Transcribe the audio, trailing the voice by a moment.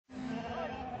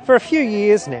For a few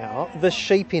years now, the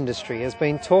sheep industry has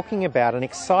been talking about an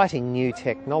exciting new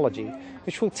technology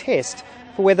which will test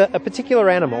for whether a particular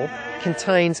animal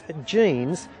contains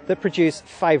genes that produce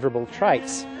favourable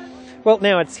traits. Well,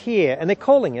 now it's here, and they're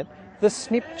calling it the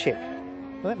SNP chip.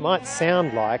 Well, that might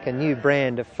sound like a new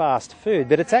brand of fast food,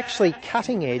 but it's actually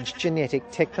cutting-edge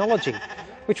genetic technology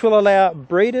which will allow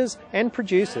breeders and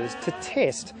producers to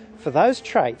test for those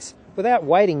traits without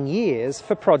waiting years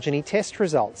for progeny test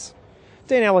results.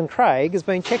 Dean Alan Craig has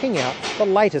been checking out the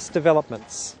latest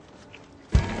developments.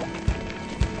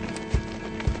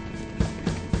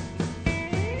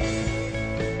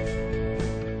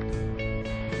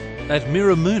 At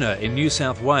Mirrabooka in New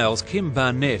South Wales, Kim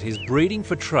Barnett is breeding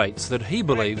for traits that he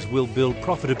believes will build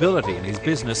profitability in his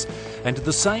business and at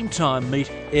the same time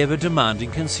meet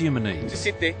ever-demanding consumer needs. Just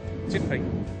sit there. Sit there.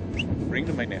 Bring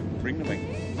to me now. Bring to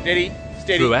me. Steady.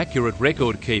 Steady. Through accurate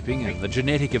record keeping and the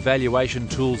genetic evaluation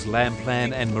tools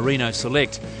LAMBPLAN and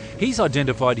MERINOSELECT, he's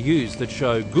identified ewes that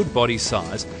show good body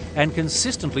size and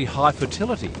consistently high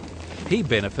fertility. He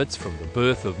benefits from the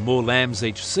birth of more lambs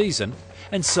each season,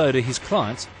 and so do his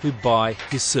clients who buy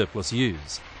his surplus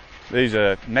ewes. These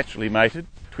are naturally mated,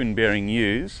 twin-bearing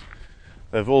ewes.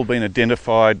 They've all been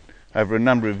identified over a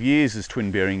number of years as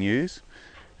twin-bearing ewes,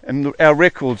 and our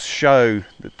records show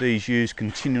that these ewes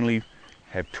continually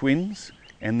have twins,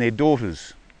 and their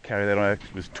daughters carry that on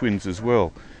as twins as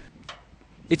well.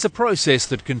 It's a process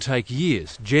that can take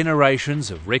years,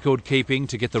 generations of record keeping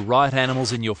to get the right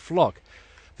animals in your flock.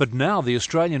 But now the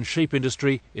Australian sheep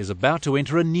industry is about to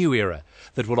enter a new era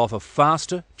that will offer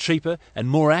faster, cheaper and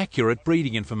more accurate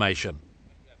breeding information.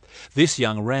 This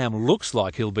young ram looks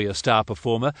like he'll be a star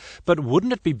performer, but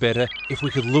wouldn't it be better if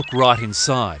we could look right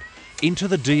inside, into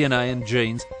the DNA and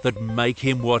genes that make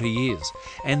him what he is,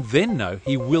 and then know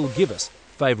he will give us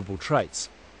favourable traits?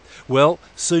 Well,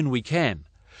 soon we can.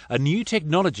 A new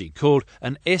technology called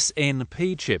an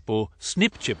SNP chip, or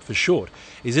SNP chip for short,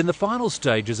 is in the final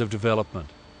stages of development.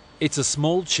 It's a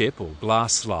small chip or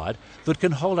glass slide that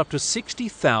can hold up to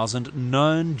 60,000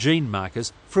 known gene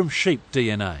markers from sheep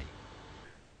DNA.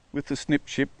 With the SNP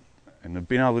chip, and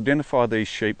being able to identify these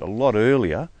sheep a lot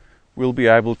earlier, we'll be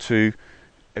able to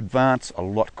advance a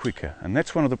lot quicker. And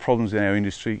that's one of the problems in our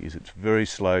industry, is it's very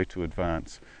slow to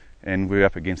advance, and we're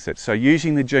up against that. So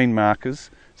using the gene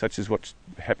markers, such as what's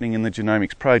happening in the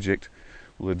genomics project,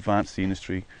 will advance the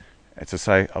industry, as I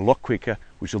say, a lot quicker,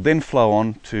 which will then flow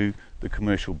on to the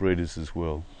commercial breeders as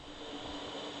well.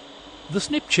 The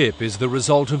SNP chip is the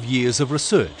result of years of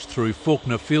research through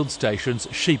Fawkner Field Station's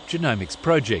Sheep Genomics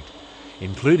project,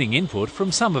 including input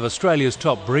from some of Australia's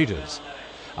top breeders.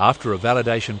 After a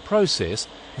validation process,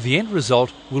 the end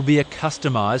result will be a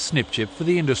customised SNP chip for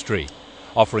the industry,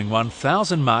 offering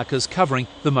 1,000 markers covering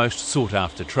the most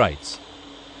sought-after traits.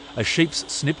 A sheep's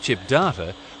SNP chip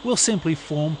data will simply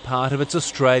form part of its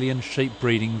Australian sheep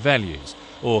breeding values,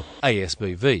 or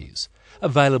ASBVs,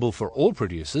 available for all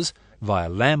producers via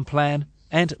LAMBPLAN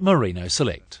and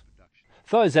MERINOSELECT.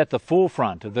 Those at the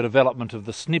forefront of the development of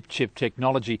the SNP chip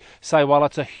technology say while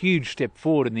it's a huge step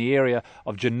forward in the area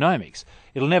of genomics,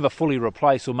 it'll never fully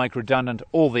replace or make redundant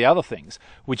all the other things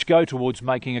which go towards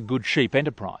making a good sheep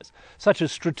enterprise, such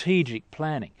as strategic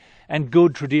planning and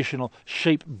good traditional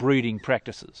sheep breeding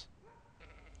practices.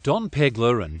 Don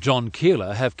Pegler and John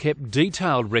Keeler have kept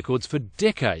detailed records for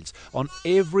decades on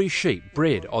every sheep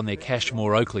bred on their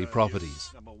Cashmore Oakley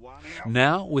properties.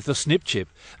 Now, with the SNP chip,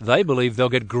 they believe they'll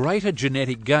get greater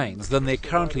genetic gains than they're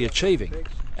currently achieving,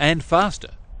 and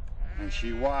faster. And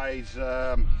she weighs...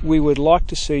 We would like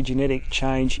to see genetic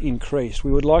change increase.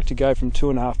 We would like to go from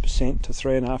 2.5% to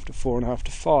 3.5% to 4.5%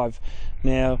 to 5%.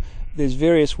 Now, there's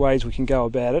various ways we can go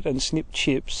about it, and SNP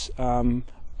chips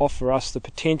offer us the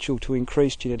potential to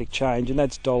increase genetic change, and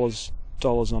that's dollars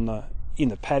in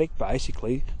the paddock,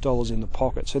 basically, dollars in the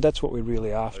pocket. So that's what we're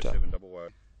really after.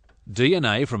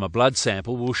 DNA from a blood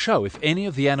sample will show if any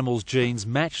of the animal's genes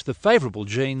match the favourable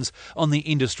genes on the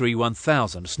Industry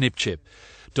 1000 SNP chip.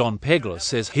 Don Pegler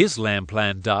says his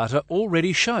LAMBPLAN data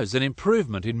already shows an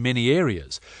improvement in many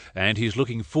areas, and he's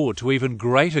looking forward to even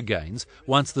greater gains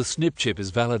once the SNP chip is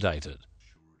validated.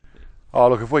 Oh,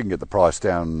 look, if we can get the price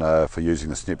down for using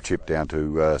the SNP chip down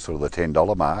to sort of the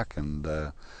 $10 mark,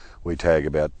 and we tag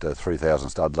about 3,000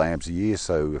 stud lambs a year,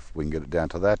 so if we can get it down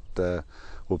to that,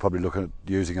 we'll probably look at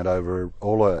using it over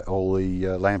all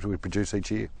the lambs that we produce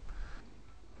each year.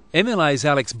 MLA's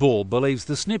Alex Ball believes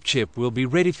the SNP chip will be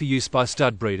ready for use by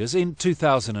stud breeders in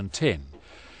 2010.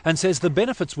 And says the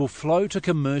benefits will flow to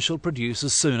commercial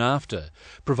producers soon after,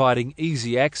 providing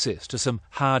easy access to some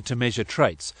hard-to-measure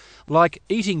traits, like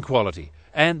eating quality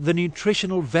and the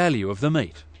nutritional value of the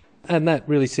meat. And that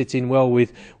really sits in well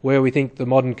with where we think the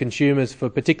modern consumers,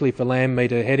 particularly for lamb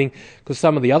meat, are heading, because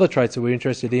some of the other traits that we're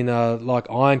interested in are like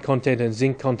iron content and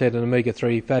zinc content and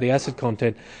omega-3 fatty acid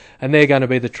content, and they're going to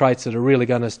be the traits that are really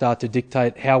going to start to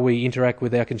dictate how we interact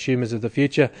with our consumers of the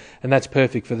future, and that's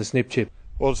perfect for the snip chip.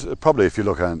 Well, probably if you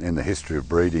look in the history of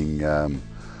breeding,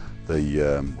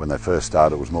 when they first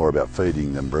started, it was more about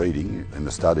feeding than breeding in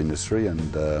the stud industry,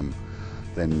 and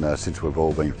then since we've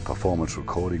all been performance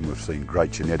recording, we've seen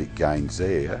great genetic gains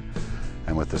there,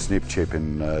 and with the snip chip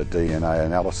and DNA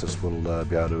analysis, we'll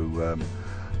be able to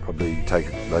probably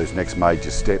take those next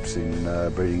major steps in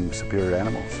breeding superior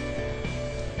animals.